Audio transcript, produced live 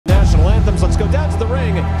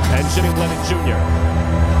ring and Jimmy Lennon Jr.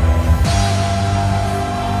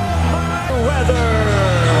 Mayweather.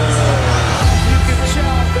 You can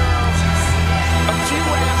tell there are a few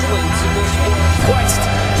athletes in this world quest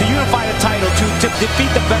to unify the title, to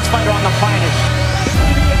defeat the best fighter on the planet.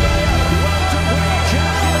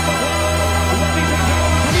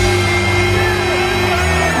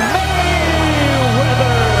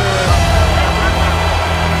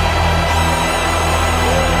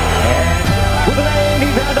 With the main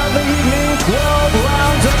event of the evening, 12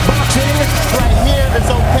 rounds of boxing. Right here is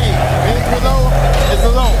okay. Anything below is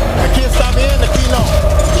below. The kids stop in, the key low.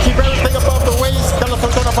 Keep everything above the waist. Tell us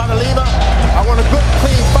what's going on the lever. I want a good,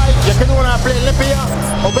 clean fight. You can do when I play Olympia.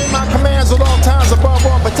 Obey my commands at all times. Above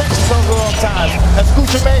all, protect yourselves at all times.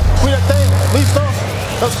 Escuche me, cuídate, listo.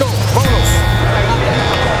 Let's go. Vámonos.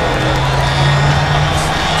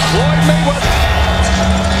 Floyd Mayweather.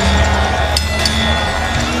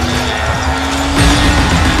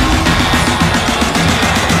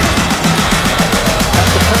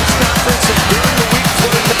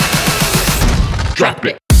 Drop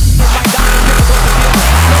it.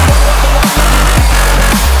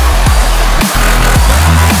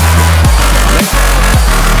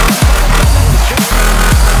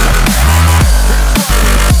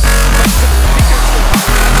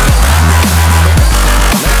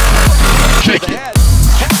 Kick it.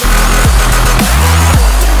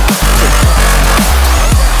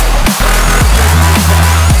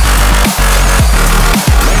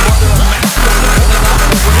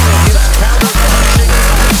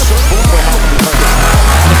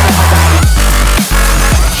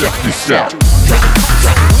 Check this out.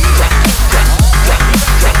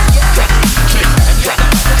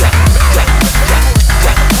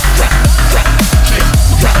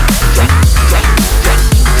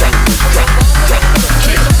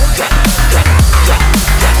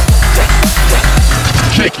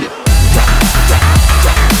 Kick it.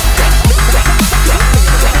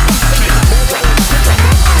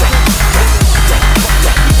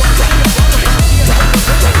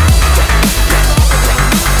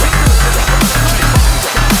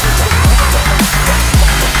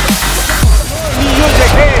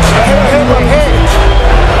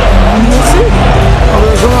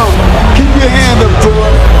 Keep your hand up,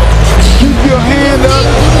 Troy. Keep your hand up.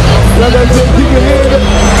 Like I said, keep your hand up.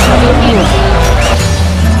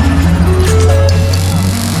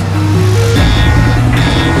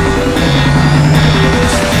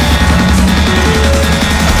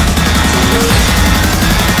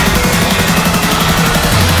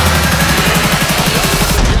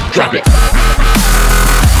 Drop it.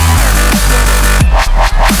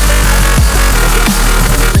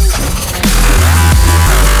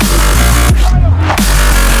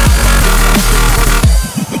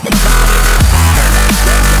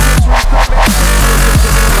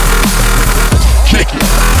 Kick it.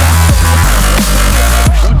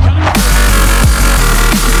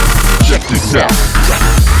 Check this out.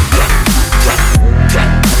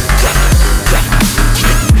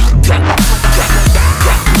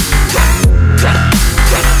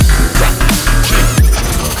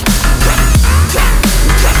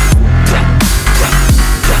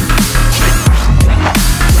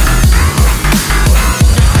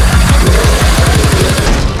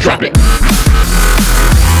 Drop it.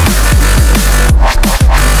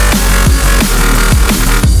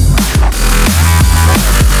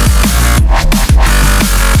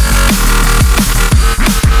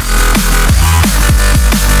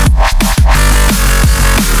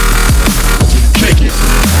 Kick it.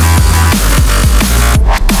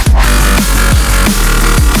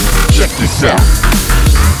 Check this out.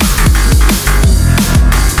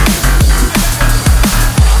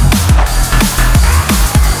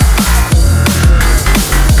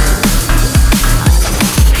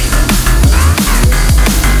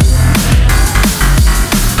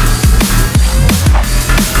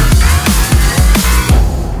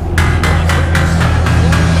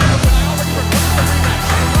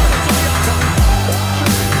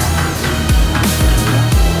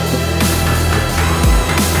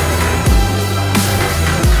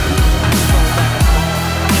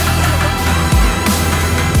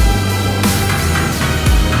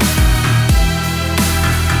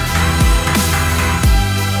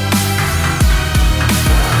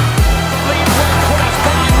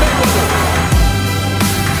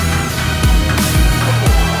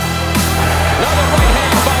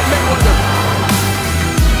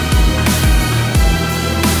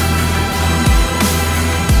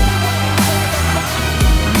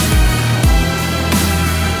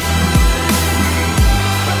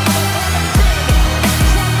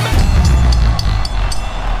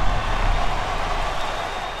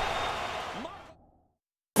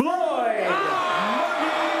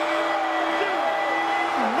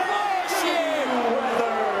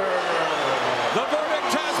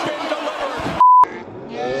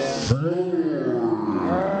 The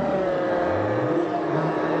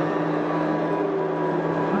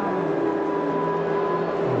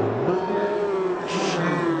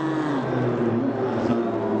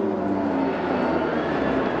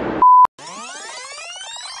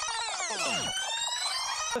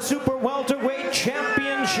Super Welterweight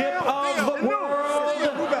Championship of the world,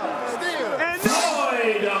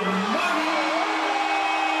 Floyd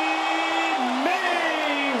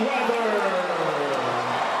Mayweather.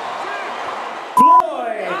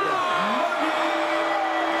 Floyd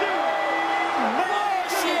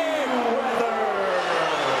Mayweather.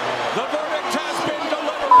 The verdict has been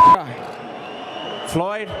delivered.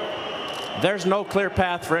 Floyd, there's no clear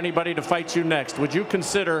path for anybody to fight you next. Would you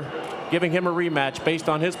consider giving him a rematch based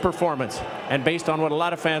on his performance and based on what a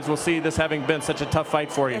lot of fans will see this having been such a tough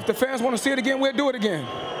fight for you? If the fans want to see it again, we'll do it again.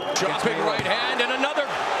 Dropping right hand and another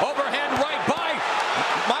overhand right by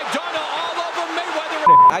Maidana all over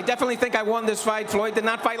Mayweather. I definitely think I won this fight. Floyd did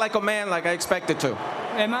not fight like a man like I expected to.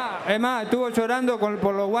 Es más, estuvo llorando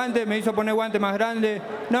por los guantes, me hizo poner guantes más grandes.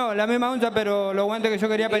 No, la misma onza, pero los guantes que yo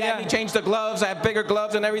quería pelear. He changed the gloves, I have bigger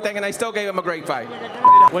gloves and everything, and I still gave him a great fight.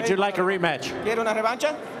 Would you like a rematch? ¿Quiere una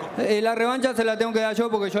revancha? Y la revancha se la tengo que dar yo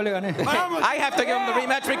porque yo le gané. I have to give him the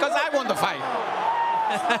rematch because I won the fight.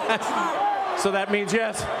 So that means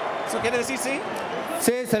yes. So ¿quiere decir sí?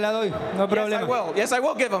 Sí, se la doy, no problema. Yes, I will. Yes, I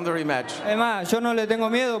will give him the rematch. Es más, yo no le tengo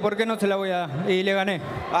miedo, ¿por qué no se la voy a dar? Y le gané.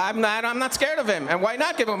 I'm not scared of him, and why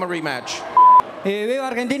not give him a rematch? Viva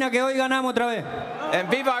Argentina, que hoy ganamos otra vez. And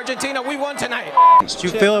viva Argentina, we won tonight. Do you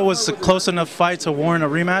feel it was a close enough fight to warrant a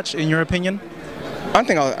rematch, in your opinion? I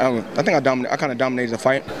kind of dominated the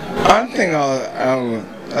fight. I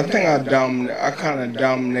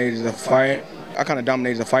kind of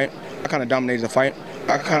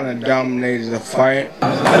dominated the fight.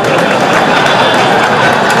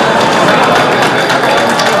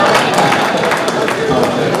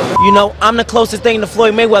 You know, I'm the closest thing to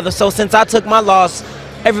Floyd Mayweather, so since I took my loss,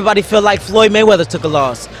 everybody feel like Floyd Mayweather took a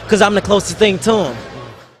loss, because I'm the closest thing to him.